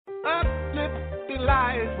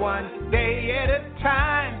lives one day at a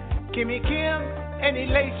time. Kimmy Kim and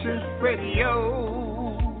Elations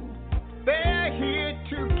Radio. They're here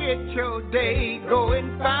to get your day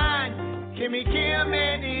going fine. Kimmy Kim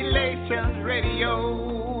and Elations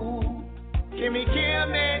Radio. Kimmy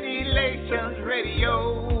Kim and Elations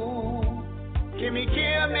Radio. Kimmy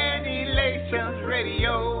Kim and Elations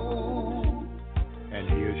Radio. And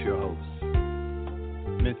here's your host,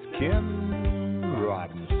 Miss Kim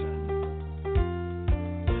Robinson.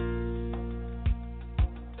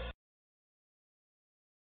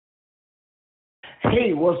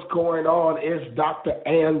 Hey, what's going on? It's Dr.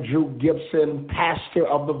 Andrew Gibson, pastor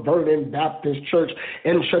of the Vernon Baptist Church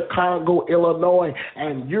in Chicago, Illinois,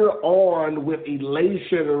 and you're on with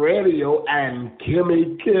Elation Radio and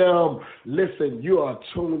Kimmy Kim. Listen, you are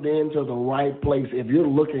tuned in to the right place. If you're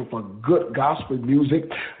looking for good gospel music,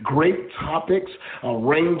 great topics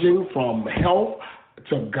ranging from health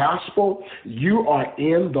to gospel, you are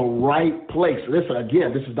in the right place. Listen,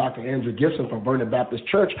 again, this is Dr. Andrew Gibson from Vernon Baptist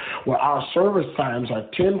Church, where our service times are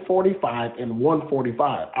 10:45 and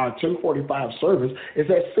 1:45. Our 10:45 service is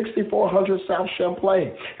at 6400 South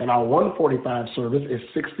Champlain, and our 1:45 service is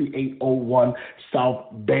 6801 South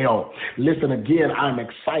Dale. Listen, again, I'm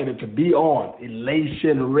excited to be on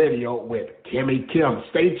Elation Radio with Kimmy Kim.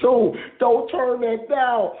 Stay tuned. Don't turn that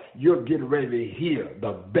down. You're getting ready to hear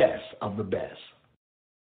the best of the best.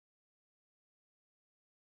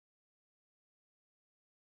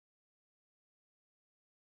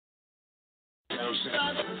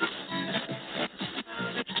 Bye.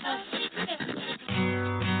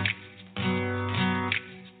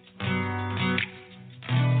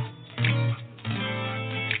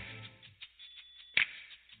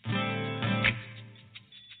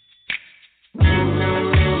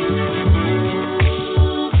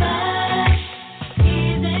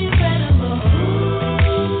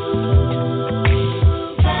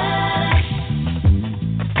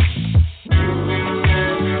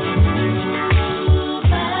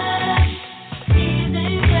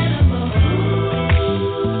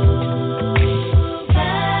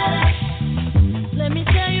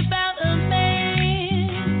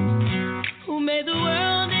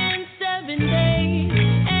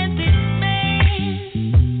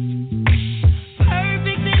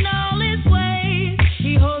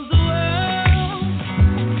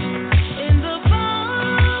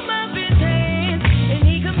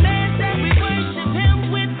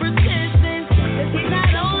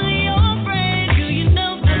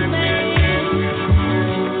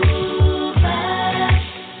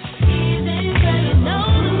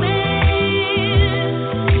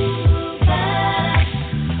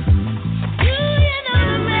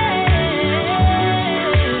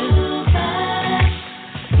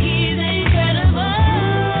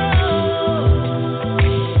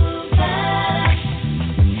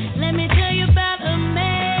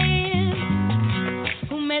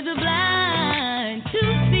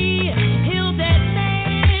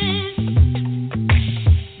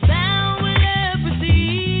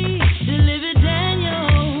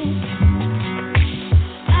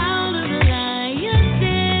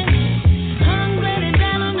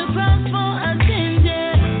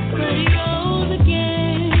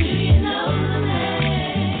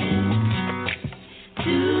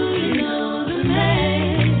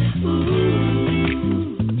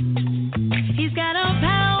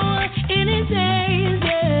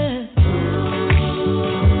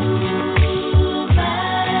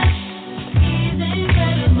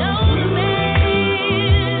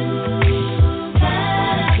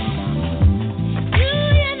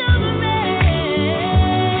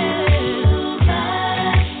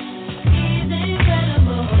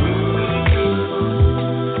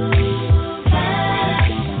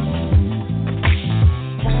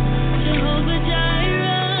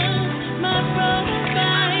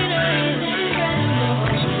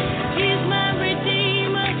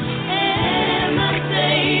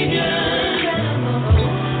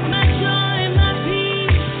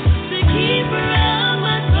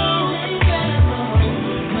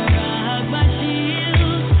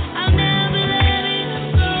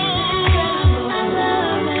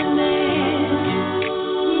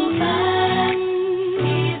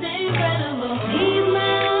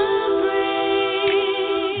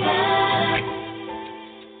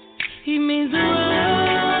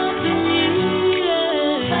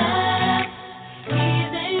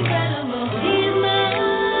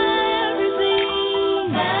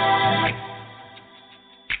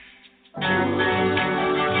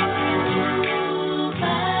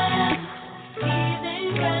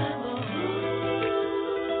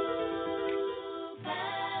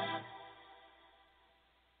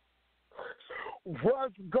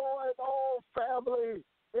 What's going on, family?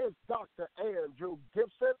 It's Dr. Andrew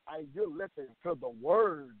Gibson, and you're listening to the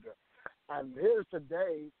Word. And here's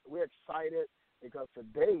today, we're excited because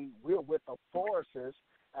today we're with the Forrests,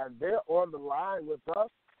 and they're on the line with us,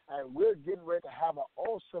 and we're getting ready to have an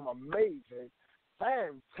awesome, amazing,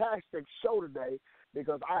 fantastic show today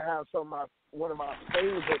because I have one of my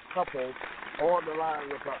favorite couples on the line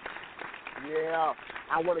with us. Yeah,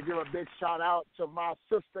 I want to give a big shout out to my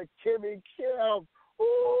sister, Kimmy Kim.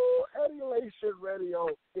 Ooh, Emulation Radio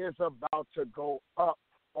is about to go up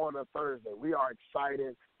on a Thursday. We are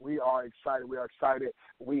excited. We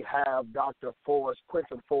have Dr. Forrest,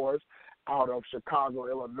 Quentin Forrest, out of Chicago,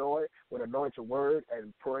 Illinois, with Anointed Word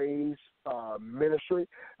and Praise Ministry.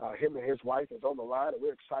 Him and his wife is on the line, and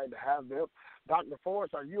we're excited to have them. Dr.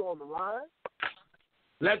 Forrest, are you on the line?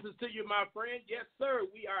 Blessings to you, my friend. Yes, sir.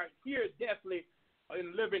 We are here definitely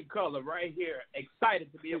in living color right here.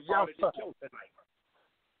 Excited to be a part of the show tonight.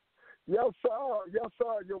 Yes, sir. Yes,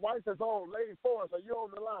 sir. Your wife is on. Lady Forrest, are you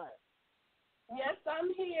on the line? Yes,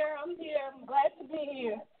 I'm here. I'm glad to be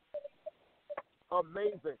here.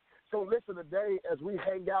 Amazing. So listen, today as we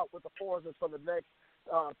hang out with the Forrests for the next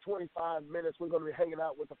 25 minutes, we're going to be hanging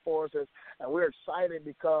out with the Forrests, and we're excited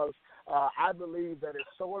because I believe that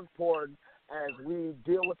it's so important as we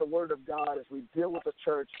deal with the Word of God, as we deal with the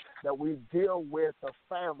church, that we deal with the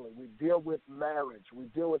family, we deal with marriage, we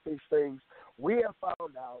deal with these things. We have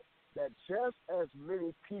found out that just as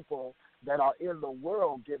many people that are in the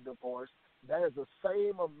world get divorced, that is the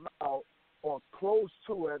same amount or close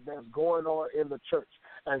to it that's going on in the church.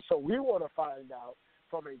 And so we want to find out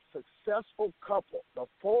from a successful couple, the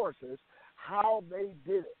Forrests, how they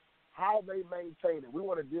did it, how they maintained it. We're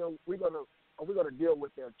going to deal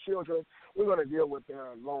with their children. We're going to deal with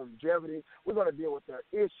their longevity. We're going to deal with their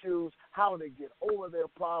issues, how they get over their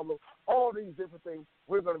problems, all these different things.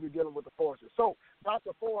 We're going to be dealing with the Forrests. So,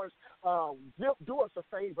 Dr. Forrest, do us a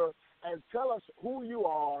favor and tell us who you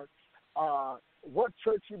are, what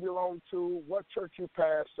church you belong to, what church you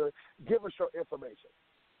pastor. Give us your information.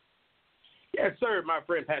 Yes, sir, my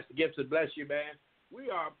friend Pastor Gibson. Bless you, man. We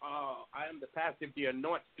are. I am the pastor of the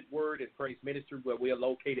Anointed Word and Praise Ministry, where we are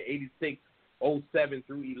located 8607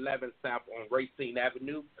 through 11 South on Racine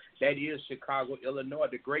Avenue. That is Chicago, Illinois,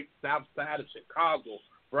 the great south side of Chicago,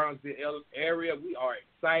 Bronxville area. We are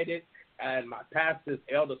excited, and my pastor is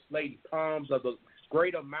Elder Slade Palms of the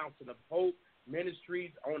Greater Mountain of Hope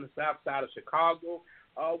Ministries on the south side of Chicago.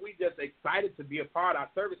 We just excited to be a part. Our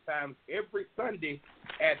service times every Sunday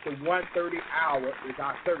at the 1:30 hour is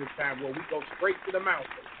our service time where we go straight to the mountain.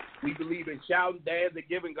 We believe in shouting, dancing,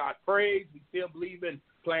 giving God praise. We still believe in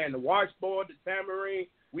playing the washboard, the tambourine.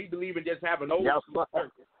 We believe in just having old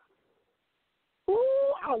service.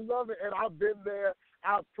 Ooh, I love it, and I've been there.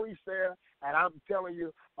 I've preached there, and I'm telling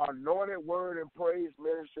you, Anointed Word and Praise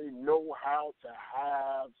Ministry know how to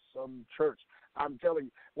have some church. I'm telling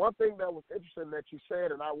you. One thing that was interesting that you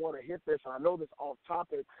said, and I want to hit this, and I know this off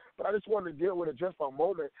topic, but I just want to deal with it just for a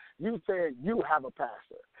moment. You said you have a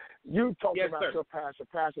pastor. You talked about your pastor,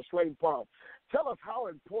 Pastor Slade Palm. Tell us how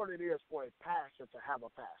important it is for a pastor to have a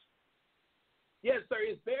pastor. Yes, sir.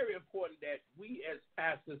 It's very important that we as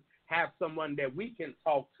pastors have someone that we can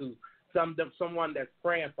talk to, someone that's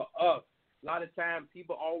praying for us. A lot of times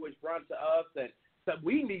people always run to us, and so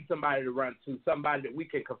we need somebody to run to, somebody that we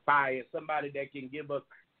can confide in, somebody that can give us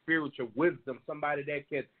spiritual wisdom, somebody that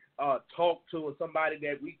can talk to, or somebody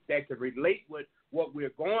that can relate with what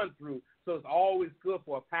we're going through. So it's always good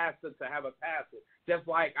for a pastor to have a pastor. Just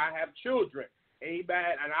like I have children,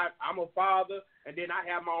 amen, and I'm a father, and then I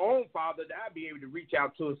have my own father that I'll be able to reach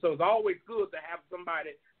out to. So it's always good to have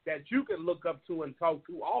somebody that you can look up to and talk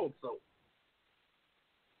to also.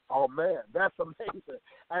 Oh, man, that's amazing,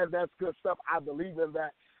 and that's good stuff. I believe in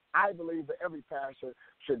that. I believe that every pastor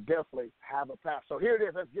should definitely have a pastor. So here it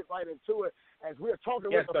is. Let's get right into it. As we're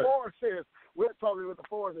talking with the Forrests,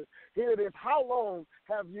 Here it is. How long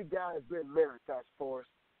have you guys been married, Pastor Forrest?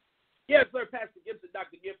 Yes, sir, Pastor Gibson,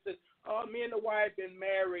 Dr. Gibson. Me and the wife been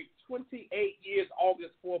married 28 years.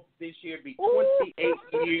 August 4th this year be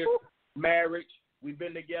 28 years marriage. We've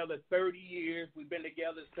been together 30 years. We've been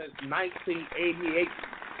together since 1988.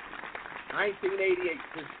 1988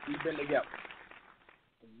 since we've been together.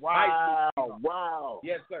 Wow.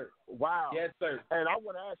 Yes, sir. Wow. Yes, sir. And I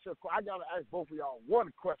want to ask you, I got to ask both of y'all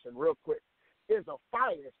one question real quick. Is the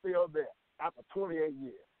fire still there after 28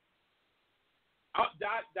 years?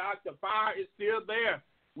 Doc, the fire is still there.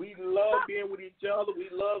 We love being with each other. We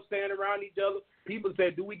love staying around each other. People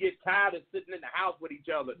say, do we get tired of sitting in the house with each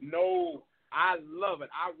other? No, I love it.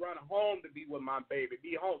 I run home to be with my baby.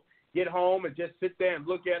 Be home. Get home and just sit there and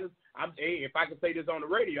look at us. if I can say this on the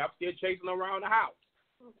radio, I'm still chasing them around the house.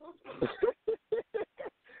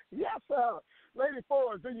 Yes, sir. Lady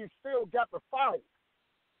Forrest, do you still got the fight?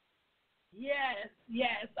 Yes.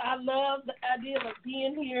 I love the idea of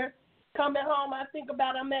being here. Coming home, I think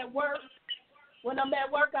about I'm at work. When I'm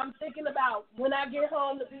at work, I'm thinking about when I get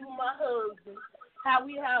home to be with my husband, how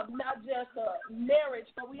we have not just a marriage,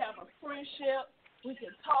 but we have a friendship. We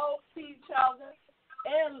can talk to each other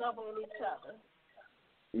and love on each other.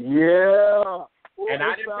 Yeah. And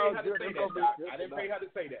I didn't pay her to say that, Doc. I didn't pay her to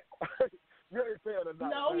say that. You ain't saying it,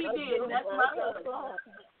 Doc. No, he didn't. That's my husband.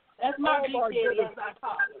 That's my big daddy, as I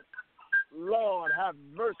call him. Lord have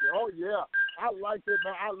mercy. Oh, yeah. I like it,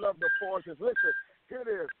 man. I love the Forces. Listen, here it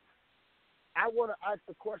is. I want to ask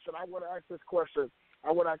this question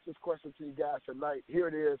to you guys tonight. Here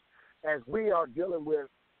it is. As we are dealing with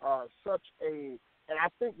and I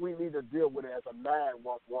think we need to deal with it as a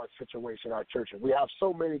 911 situation in our churches. We have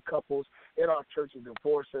so many couples in our churches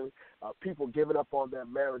divorcing, people giving up on their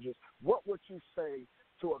marriages. What would you say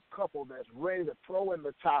to a couple that's ready to throw in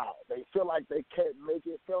the towel? They feel like they can't make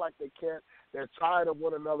it, feel like they can't, they're tired of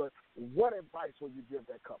one another. What advice would you give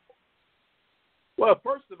that couple? Well,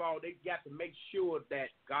 first of all, they got to make sure that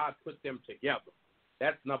God put them together.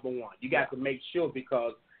 That's number one. You got to make sure,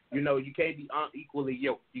 because, you can't be unequally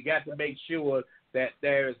yoked. You got to make sure that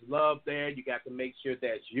there's love there. You got to make sure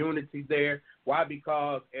there's unity there. Why?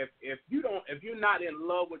 Because if you're not in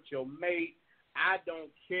love with your mate, I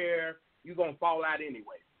don't care. You're going to fall out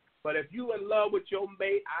anyway. But if you're in love with your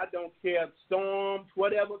mate, I don't care, storms,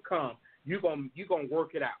 whatever comes, you're gonna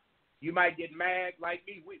work it out. You might get mad like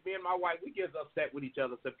me. Me and my wife, we get upset with each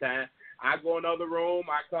other sometimes. I go in another room,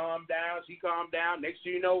 I calm down, she calm down. Next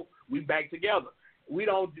thing you know, we back together. We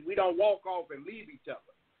don't walk off and leave each other.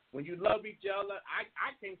 When you love each other,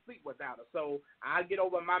 I can't sleep without her. So I get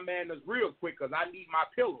over my manners real quick because I need my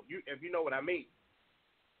pillow, if you know what I mean.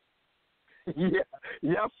 Yeah.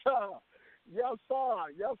 Yes, sir. Yes,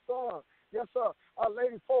 sir.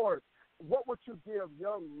 Lady Forrest, what would you give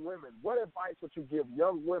young women? What advice would you give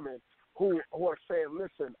young women who are saying,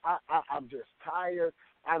 listen, I'm just tired.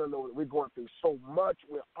 I don't know. We're going through so much.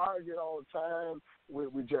 We're arguing all the time.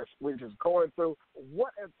 We're just going through.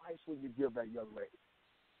 What advice would you give that young lady?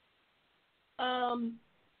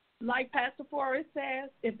 Like Pastor Forrest says,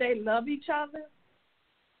 if they love each other,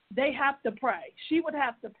 they have to pray. She would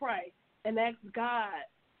have to pray and ask God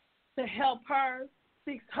to help her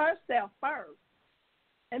fix herself first.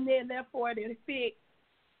 And then, therefore, to fix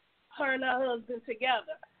her and her husband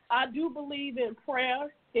together. I do believe in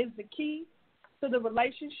prayer is the key to the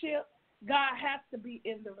relationship. God has to be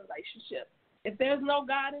in the relationship. If there's no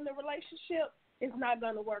God in the relationship, it's not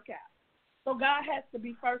going to work out. So God has to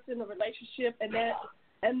be first in the relationship,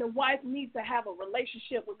 and the wife needs to have a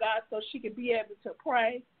relationship with God so she can be able to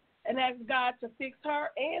pray and ask God to fix her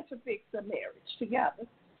and to fix the marriage together.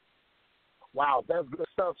 Wow, that's good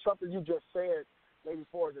stuff. Something you just said, Lady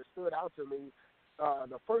Forrest, that stood out to me.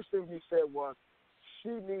 The first thing you said was she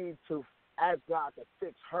needs to ask God to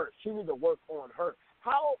fix her. She needs to work on her.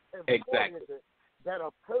 How important is it that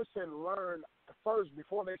a person learn first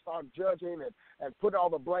before they start judging and put all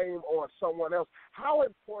the blame on someone else? How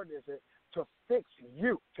important is it to fix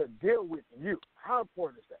you, to deal with you? How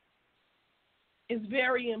important is that? It's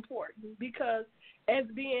very important because as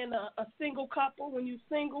being a single couple, when you're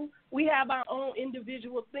single, we have our own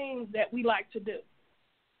individual things that we like to do.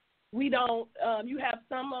 We don't, you have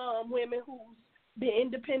some women who's been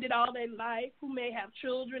independent all their life, who may have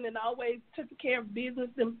children and always took care of business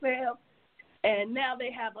themselves, and now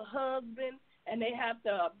they have a husband and they have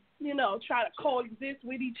to, try to coexist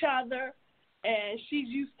with each other. And she's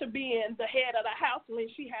used to being the head of the house, and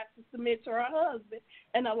she has to submit to her husband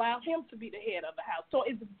and allow him to be the head of the house. So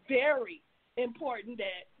it's very important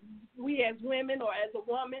that we as women or as a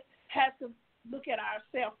woman have to look at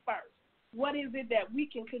ourselves first. What is it that we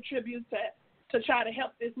can contribute to try to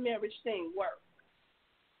help this marriage thing work?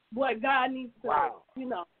 What God needs to,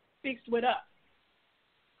 fix with us.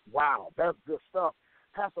 Wow, that's good stuff.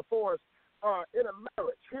 Pastor Forrest, in a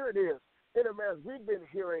marriage, here it is. In a marriage, we've been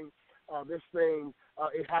hearing this thing,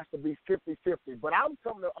 it has to be 50-50. But I'm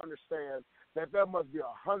coming to understand that there must be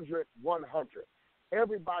 100-100.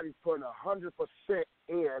 Everybody's putting 100%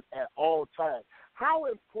 in at all times. How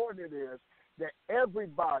important it is that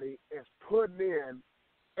everybody is putting in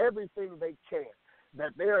everything they can,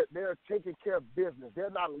 that they're taking care of business. They're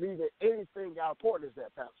not leaving anything out. How important is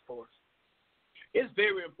that, Pastor Forrest? It's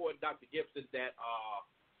very important, Dr. Gibson, that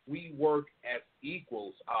we work as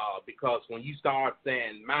equals because when you start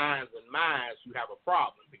saying mines and mines, you have a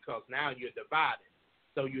problem because now you're divided.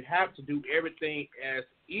 So you have to do everything as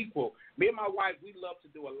equal. Me and my wife, we love to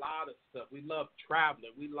do a lot of stuff. We love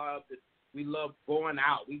traveling. We love going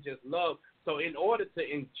out. We just love. So in order to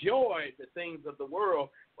enjoy the things of the world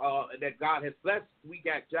that God has blessed, we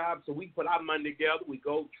got jobs. So we put our money together. We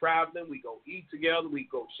go traveling. We go eat together. We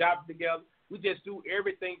go shopping together. We just do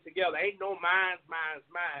everything together. Ain't no mine.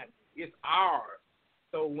 It's ours.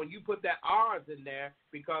 So when you put that ours in there,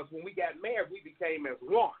 because when we got married, we became as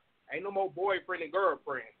one. Ain't no more boyfriend and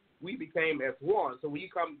girlfriend. We became as one. So when you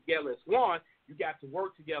come together as one, you got to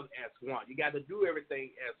work together as one. You got to do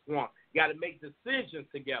everything as one. You got to make decisions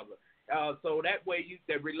together. So that way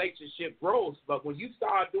the relationship grows. But when you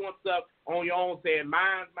start doing stuff on your own, saying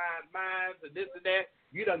mine, and this and that,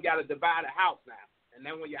 you done got to divide a house now. And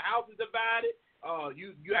then when your house is divided,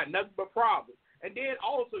 you got nothing but problems. And then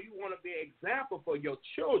also you want to be an example for your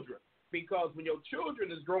children, because when your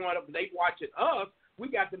children is growing up and they watching us, we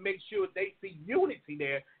got to make sure they see unity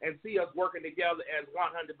there and see us working together as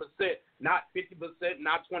 100%, not 50%,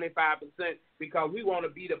 not 25%, because we want to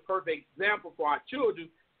be the perfect example for our children.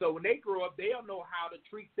 So when they grow up, they'll know how to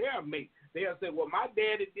treat their mate. They'll say, well, my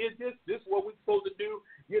daddy did this. This is what we're supposed to do.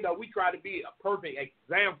 You know, we try to be a perfect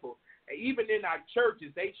example. Even in our churches,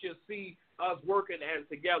 they should see us working as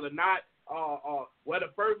together, not what the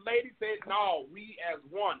first lady said, no, we as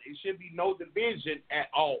one. It should be no division at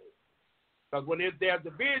all. Because when there's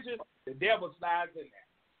division, the devil slides in there.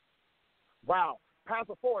 Wow.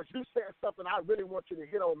 Pastor Forrest, you said something I really want you to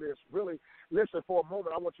hit on this. Really, listen for a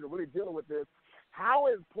moment. I want you to really deal with this. How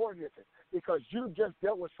important is it? Because you just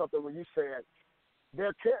dealt with something when you said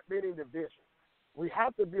there can't be any division. We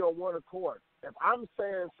have to be on one accord. If I'm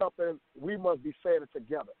saying something, we must be saying it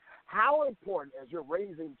together. How important, as you're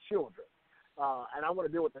raising children, and I want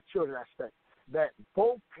to deal with the children aspect, that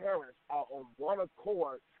both parents are on one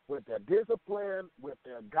accord with their discipline, with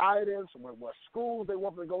their guidance, with what schools they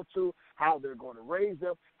want them to go to, how they're going to raise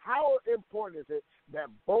them. How important is it that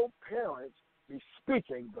both parents be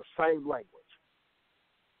speaking the same language?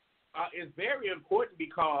 It's very important,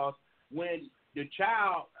 because when a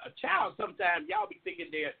child sometimes y'all be thinking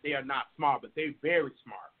they are not smart, but they're very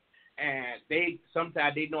smart, and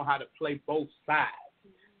sometimes they know how to play both sides.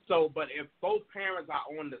 So, but if both parents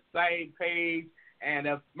are on the same page, and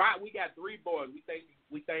we got 3 boys,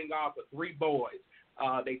 we thank God for 3 boys.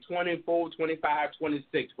 They 24, 25,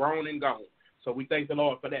 26, grown and gone. So we thank the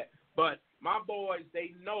Lord for that. But my boys,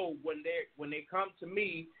 they know when they come to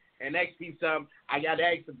me and ask me something, I got to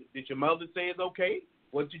ask them, did your mother say it's okay?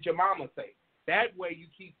 What did your mama say? That way you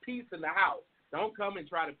keep peace in the house. Don't come and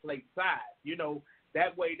try to play sides. You know,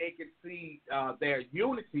 that way they can see their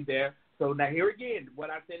unity there. So now here again,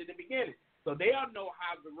 what I said at the beginning. So they'll know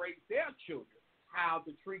how to raise their children, how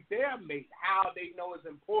to treat their mate, how they know it's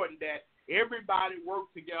important that everybody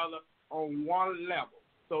work together on one level.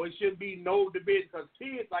 So it should be no division, because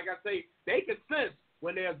kids, like I say, they can sense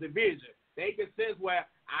when there's division. They can sense where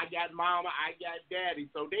I got mama, I got daddy,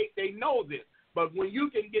 so they know this. But when you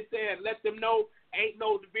can get there and let them know ain't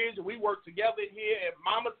no division, we work together here. If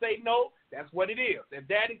mama say no, that's what it is. If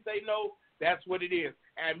daddy say no, that's what it is.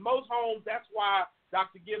 And most homes, that's why,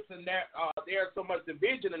 Dr. Gibson, there's so much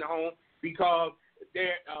division in the home, because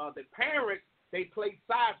the parents, they play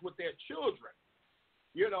sides with their children.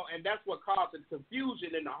 You know, and that's what causes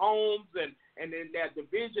confusion in the homes and in that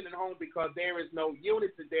division in the home, because there is no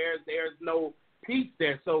unity there. There's no peace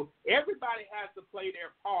there. So everybody has to play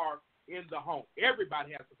their part in the home.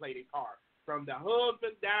 Everybody has to play their part. From the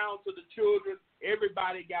husband down to the children,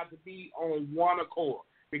 everybody got to be on one accord.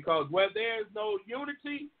 Because where there's no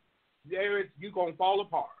unity, you're going to fall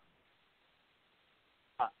apart.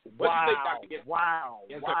 Wow.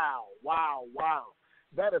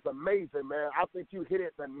 That is amazing, man. I think you hit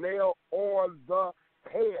it the nail on the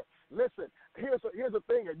head. Listen, here's the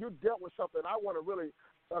thing, and you dealt with something I want to really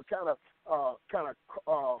kind of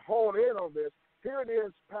hone in on this. Here it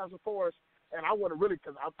is, Pastor Forrest, and I want to really,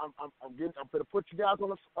 because I'm going to put you guys on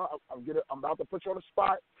the I'm about to put you on the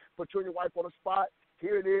spot, put you and your wife on the spot.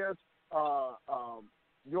 Here it is,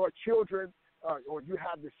 your children, or you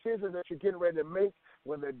have decisions that you're getting ready to make,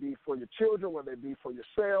 whether it be for your children, whether it be for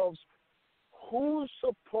yourselves. Who's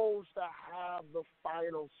supposed to have the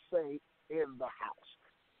final say in the house?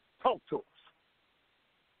 Talk to us.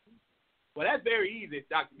 Well, that's very easy,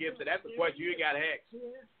 Dr. Gibson. That's the question you got to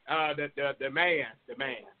ask. The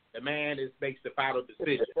man makes the final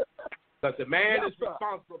decision. Because the man is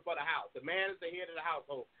responsible for the house. The man is the head of the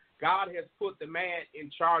household. God has put the man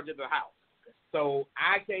in charge of the house. So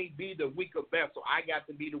I can't be the weaker vessel. I got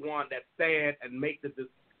to be the one that stands and make the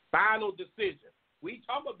final decision. We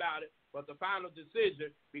talk about it, but the final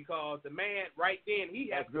decision, because the man right then,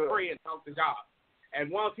 he has to pray and talk to God.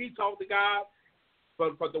 And once he talked to God,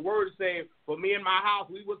 for the word saying, for me and my house,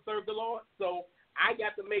 we will serve the Lord. So I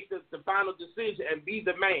got to make the final decision and be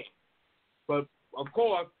the man. But, of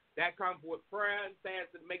course, that comes with prayer and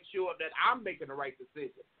fasting to make sure that I'm making the right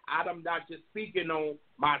decision. I'm not just speaking on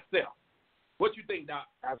myself. What you think, Doc?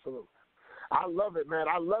 Absolutely. I love it, man.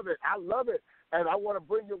 I love it. I love it. And I want to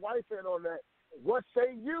bring your wife in on that. What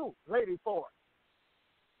say you, Lady Forrest?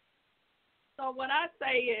 So what I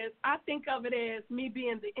say is, I think of it as me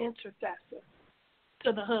being the intercessor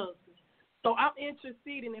to the husband. So I'm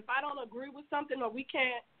interceding. If I don't agree with something, or we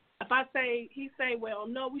can't, if I say, he say, well,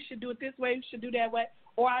 no, we should do it this way, we should do that way,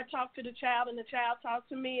 or I talk to the child and the child talks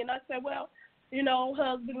to me, and I say, well, you know,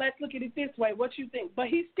 husband, let's look at it this way. What you think? But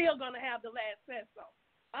he's still going to have the last say so.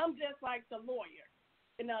 I'm just like the lawyer,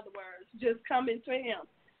 in other words, just coming to him,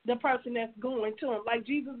 the person that's going to him. Like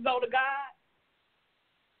Jesus go to God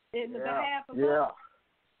in the behalf of us.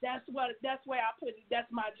 That's where I put it. That's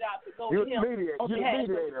my job, to go to him. You're the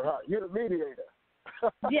mediator, huh? You're the mediator.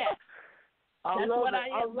 Yes. I love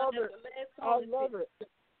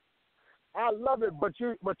it. But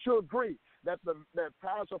you agree that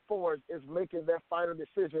Pastor Forrest is making that final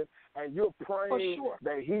decision, and you're praying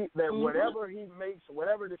that whatever he makes,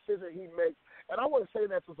 whatever decision he makes, and I want to say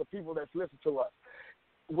that to the people that's listening to us.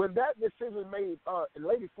 When that decision is made,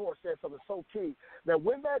 Lady Forrest said something so key, that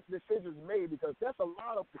when that decision is made, because there's a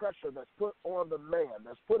lot of pressure that's put on the man,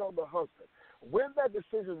 that's put on the husband. When that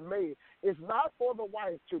decision is made, it's not for the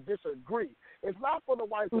wife to disagree. It's not for the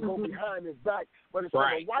wife to go behind his back, but it's for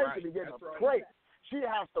the wife to begin to pray. She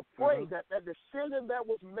has to pray that decision that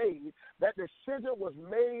was made was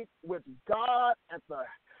made with God at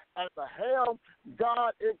the helm,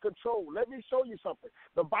 God in control. Let me show you something.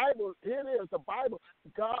 The Bible, here it is, the Bible,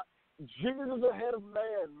 God, Jesus is ahead of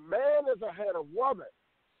man. Man is ahead of woman.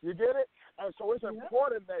 You get it? And so it's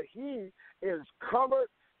important that he is covered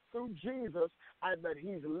through Jesus and that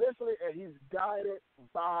he's listening and he's guided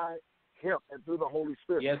by him and through the Holy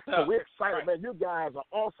Spirit. Yes, sir. So we're excited, man. You guys are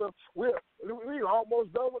awesome. We're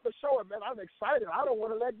almost done with the show, man. I'm excited. I don't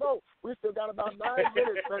want to let go. We still got about 9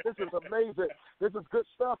 minutes, man. This is amazing. This is good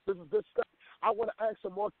stuff. I want to ask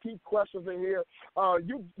some more key questions in here.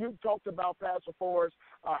 You talked about, Pastor Forrest,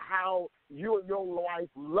 how you and your wife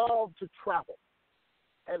love to travel,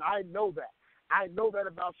 and I know that. I know that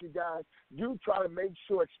about you guys. You try to make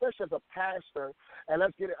sure, especially as a pastor, and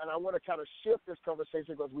let's get it, and I want to kind of shift this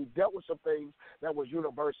conversation because we dealt with some things that was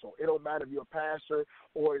universal. It don't matter if you're a pastor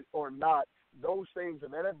or not. Those things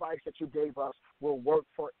and that advice that you gave us will work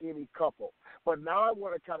for any couple. But now I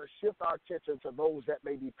want to kind of shift our attention to those that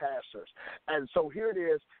may be pastors. And so here it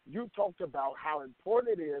is. You talked about how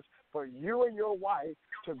important it is for you and your wife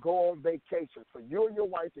to go on vacation, for you and your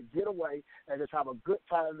wife to get away and just have a good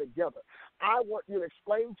time together. I want you to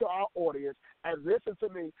explain to our audience and listen to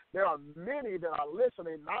me. There are many that are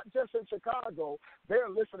listening, not just in Chicago. They're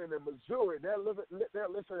listening in Missouri. They're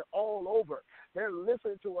listening all over. They're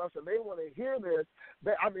listening to us, and they want to hear this.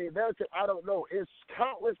 I don't know. It's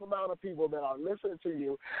countless amount of people that are listening to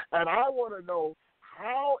you, and I want to know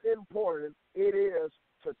how important it is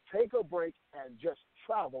to take a break and just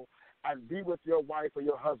travel and be with your wife or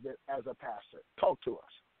your husband as a pastor. Talk to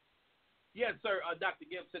us. Yes, sir, Dr.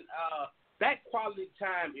 Gibson. That quality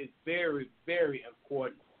time is very, very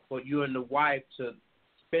important for you and the wife to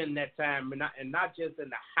spend that time, and not just in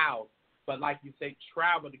the house, but like you say,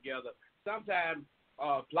 travel together. Sometimes,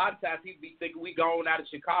 a lot of times people be thinking we going out of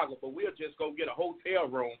Chicago, but we'll just go get a hotel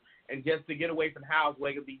room and just to get away from the house where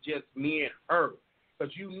it can be just me and her.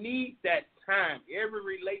 Because you need that time. Every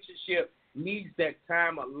relationship needs that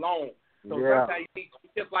time alone. So sometimes you need,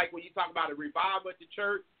 just like when you talk about a revival at the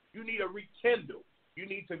church, you need a rekindle. You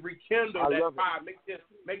need to rekindle that fire.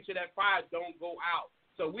 Make sure that fire don't go out.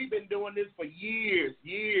 So we've been doing this for years.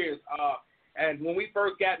 And when we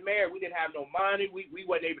first got married, we didn't have no money. We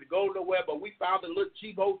wasn't able to go nowhere, but we found a little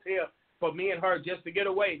cheap hotel for me and her just to get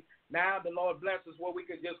away. Now the Lord bless us where we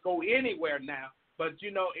can just go anywhere now. But,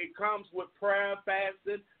 it comes with prayer and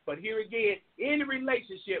fasting. But here again, in a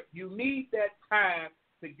relationship, you need that time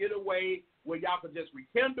to get away where y'all can just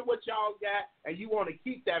rekindle what y'all got, and you want to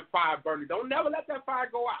keep that fire burning. Don't never let that fire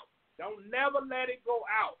go out. Don't never let it go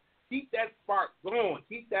out. Keep that spark going.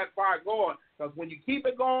 Keep that fire going. Because when you keep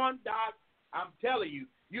it going, Doc, I'm telling you,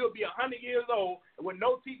 you'll be 100 years old with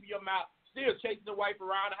no teeth in your mouth, still chasing the wife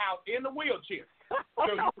around the house in the wheelchair.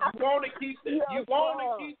 So you want to keep that. You want to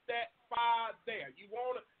keep that fire there.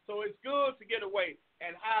 So it's good to get away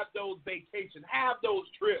and have those vacations, have those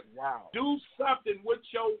trips. Wow. Do something with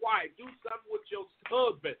your wife. Do something with your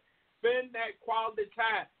husband. Spend that quality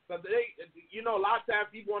time. Because a lot of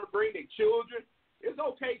times people want to bring their children. It's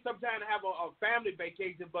okay sometimes to have a family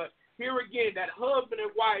vacation, but here again, that husband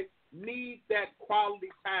and wife need that quality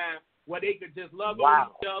time where they can just love on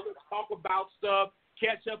each other, talk about stuff,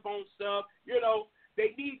 catch up on stuff. You know,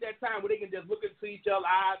 they need that time where they can just look into each other's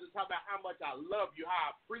eyes and talk about how much I love you, how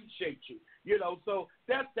I appreciate you. You know, so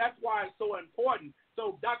that's why it's so important.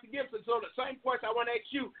 So, Dr. Gibson, so the same question I want to ask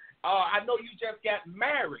you. I know you just got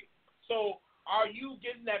married. So, are you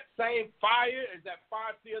getting that same fire? Is that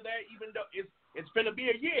fire still there, even though it's going to be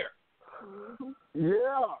a year?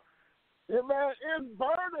 Yeah. Yeah, man, it's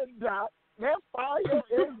burning, Doc. That fire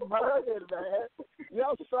is burning, man.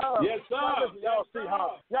 Yes, sir. Yes, sir. Listen,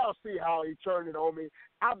 y'all see how he turned it on me.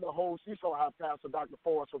 I'm the host. You saw how Pastor Dr.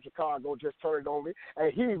 Forrest from Chicago just turned it on me,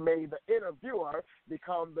 and he made the interviewer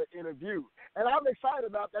become the interviewed. And I'm excited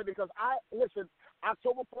about that because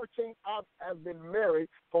October 14th, I have been married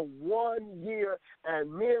for 1 year,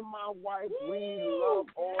 and me and my wife, we love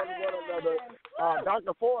on one another.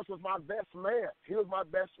 Dr. Forrest was my best man. He was my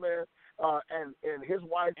best man, and his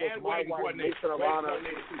wife was my wife, Nathan Alana.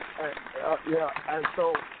 And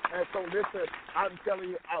so listen, I'm telling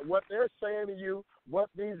you, what they're saying to you, what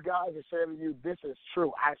these guys are saying to you, this is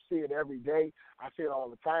true. I see it every day. I see it all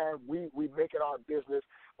the time. We make it our business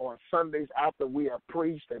on Sundays after we have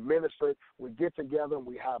preached and ministered. We get together and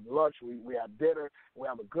we have lunch. We have dinner. We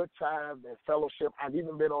have a good time and fellowship. I've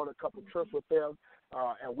even been on a couple trips with them,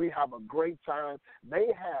 and we have a great time.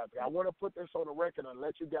 I want to put this on the record and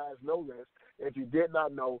let you guys know this. If you did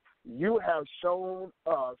not know, you have shown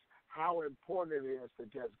us how important it is to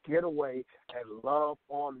just get away and love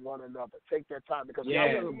on one another. Take that time, because there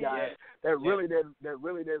are some guys that really didn't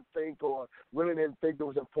think it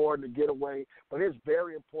was important to get away, but it's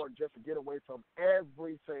very important just to get away from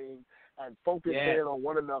everything and focus in on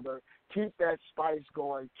one another. Keep that spice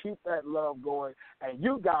going, keep that love going, and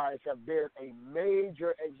you guys have been a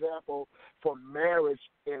major example for marriage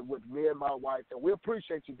with me and my wife, and we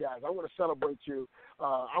appreciate you guys. I want to celebrate you.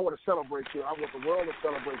 I want the world to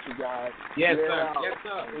celebrate you guys. Yes, sir. Yes,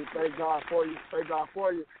 sir. We thank God for you. Thank God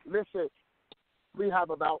for you. Listen, we have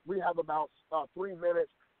about 3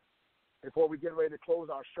 minutes before we get ready to close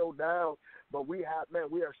our show down. But we are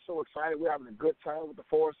so excited. We're having a good time with the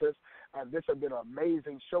Forrests, and this has been an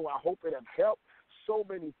amazing show. I hope it has helped so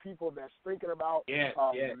many people that's thinking about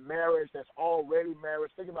marriage, that's already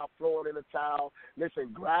married, thinking about throwing in a towel. Listen,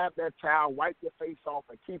 grab that towel, wipe your face off,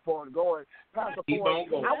 and keep on going. Pastor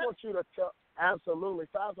Forrest, I want you to tell. Absolutely.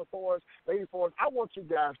 Pastor Forrest, Lady Forrest, I want you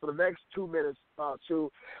guys for the next 2 minutes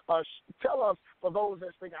to tell us, for those that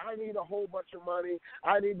think, I need a whole bunch of money,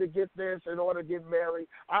 I need to get this in order to get married,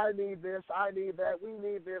 I need this, I need that, we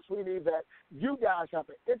need this, we need that. You guys have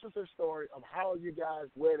an interesting story of how you guys'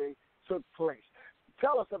 wedding took place.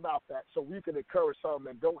 Tell us about that so we can encourage some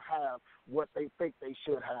that don't have what they think they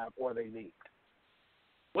should have or they need.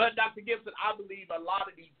 Well, Dr. Gibson, I believe a lot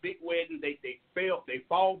of these big weddings, they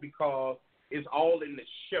fall because it's all in the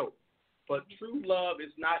show. But true love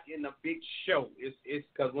is not in the big show. It's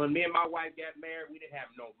because when me and my wife got married, we didn't have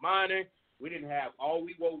no money. We didn't have, all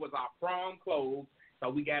we wore was our prom clothes. So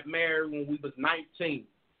we got married when we was 19.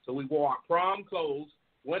 So we wore our prom clothes,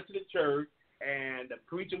 went to the church, and the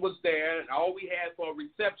preacher was there, and all we had for a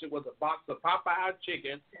reception was a box of Popeye's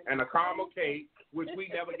chicken and a caramel cake, which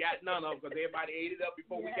we never got none of because everybody ate it up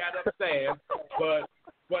before we got upstairs.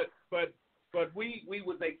 But we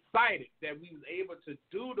was excited that we was able to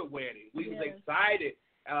do the wedding. We was excited.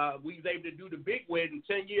 We was able to do the big wedding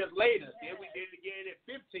 10 years later. Then we did it again at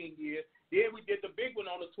 15 years. Then we did the big one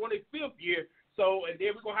on the 25th year. So, and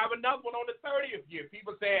then we're going to have another one on the 30th year.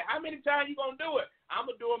 People say, how many times you going to do it? I'm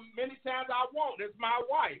going to do it many times I want. It's my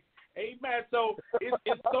wife. Amen. So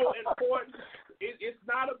it's so important. It's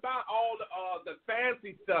not about all the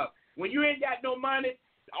fancy stuff. When you ain't got no money,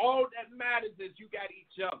 all that matters is you got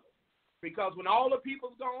each other. Because when all the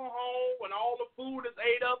people's gone home, when all the food is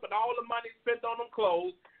ate up and all the money spent on them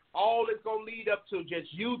clothes, all it's going to lead up to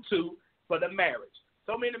just you two for the marriage.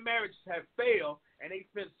 So many marriages have failed, and they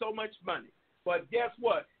spent so much money. But guess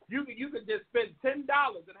what? You can just spend $10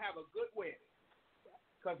 and have a good wedding.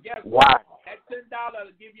 Because guess what? That $10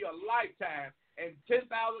 will give you a lifetime, and $10,000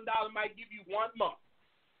 might give you 1 month.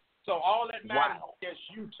 So all that matters is just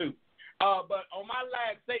you two. But on my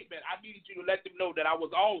last statement, I needed you to let them know that I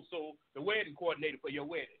was also the wedding coordinator for your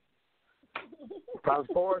wedding. Pastor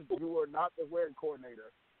Forrest, you were not the wedding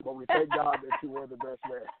coordinator, but we thank God that you were the best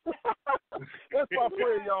man. That's my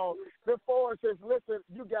friend, y'all. The Forrest says, listen,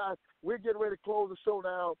 you guys, we're getting ready to close the show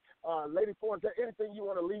now. Lady Forrest, is there anything you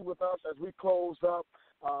want to leave with us as we close up?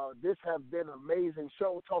 This has been an amazing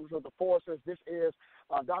show, Talks with the Forces. This is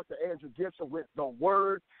Dr. Andrew Gibson with The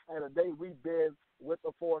Word, and today we've been with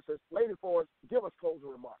the Forces. Lady Forrest, give us closing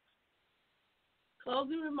remarks.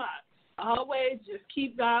 Closing remarks. Always just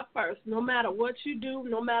keep God first. No matter what you do,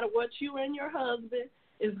 no matter what you and your husband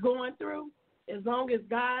is going through, as long as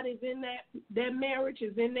God is in that marriage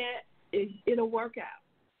is in that, it'll work out.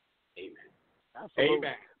 Amen. Absolutely.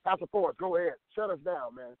 Amen. Pastor Forrest, go ahead. Shut us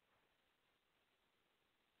down, man.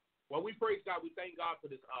 Well, we praise God. We thank God for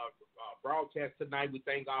this broadcast tonight. We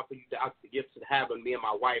thank God for you, Dr. Gibson, having me and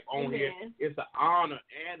my wife on Amen. here. It's an honor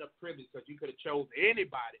and a privilege because you could have chose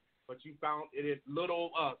anybody, but you found it is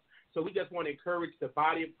little us. So we just want to encourage the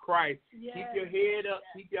body of Christ. Yes. Keep your head up.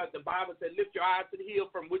 The Bible said, lift your eyes to the hill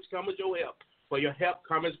from which cometh your help. For your help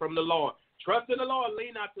cometh from the Lord. Trust in the Lord.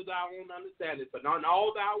 Lean not to thy own understanding, but on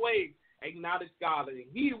all thy ways acknowledge God, and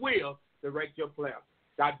he will direct your plan.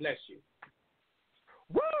 God bless you.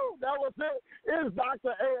 Woo! That was it. It's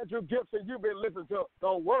Dr. Andrew Gibson. You've been listening to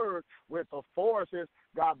The Word with the Forces.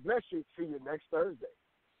 God bless you. See you next Thursday.